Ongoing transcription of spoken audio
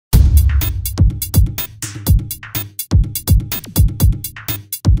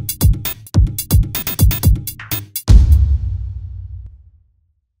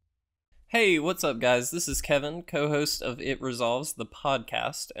Hey, what's up, guys? This is Kevin, co-host of It Resolves, the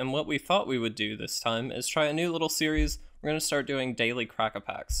podcast, and what we thought we would do this time is try a new little series. We're going to start doing daily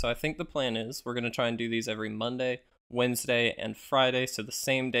crack-a-packs. So I think the plan is we're going to try and do these every Monday, Wednesday, and Friday, so the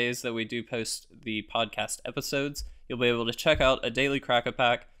same days that we do post the podcast episodes. You'll be able to check out a daily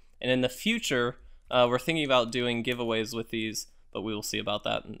crack-a-pack, and in the future, we're thinking about doing giveaways with these, but we will see about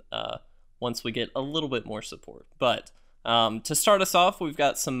that once we get a little bit more support. But to start us off, we've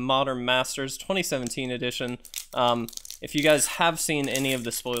got some Modern Masters 2017 edition. If you guys have seen any of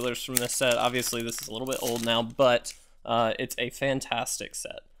the spoilers from this set, obviously this is a little bit old now, but it's a fantastic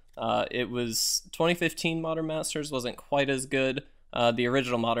set. It was 2015 Modern Masters wasn't quite as good. The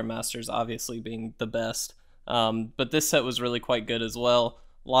original Modern Masters obviously being the best, but this set was really quite good as well.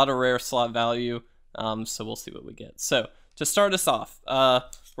 A lot of rare slot value, so we'll see what we get. So to start us off,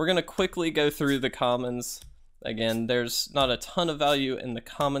 we're going to quickly go through the commons. Again, there's not a ton of value in the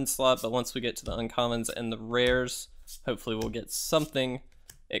common slot, but once we get to the uncommons and the rares, hopefully we'll get something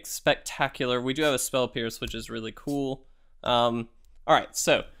spectacular. We do have a Spell Pierce, which is really cool. Alright,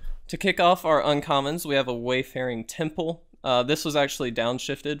 so to kick off our uncommons, we have a Wayfaring Temple. This was actually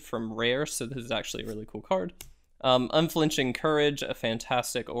downshifted from rare, so this is actually a really cool card. Unflinching Courage, a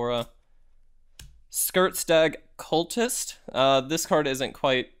fantastic aura. Skirtstag Cultist. This card isn't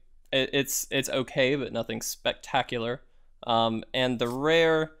quite... It's okay, but nothing spectacular. And the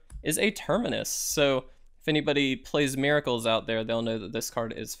rare is a Terminus. So if anybody plays Miracles out there, they'll know that this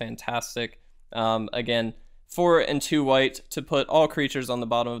card is fantastic. Again, 4 and 2 white to put all creatures on the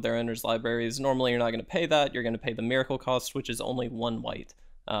bottom of their owner's libraries. Normally you're not going to pay that. You're going to pay the Miracle cost, which is only 1 white,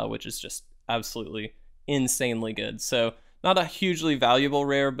 which is just absolutely insanely good. So not a hugely valuable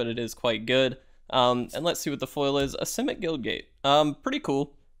rare, but it is quite good. And let's see what the foil is. A Simic Guildgate. Pretty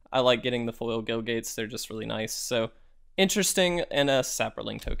cool. I like getting the foil Guildgates, they're just really nice. So, interesting, and a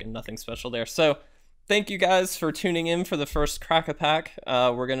Saproling token, nothing special there. So, thank you guys for tuning in for the first Crack-a-Pack.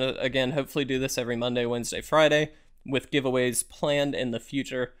 We're going to, again, hopefully do this every Monday, Wednesday, Friday, with giveaways planned in the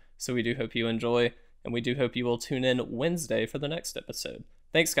future. So we do hope you enjoy, and we do hope you will tune in Wednesday for the next episode.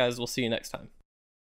 Thanks, guys. We'll see you next time.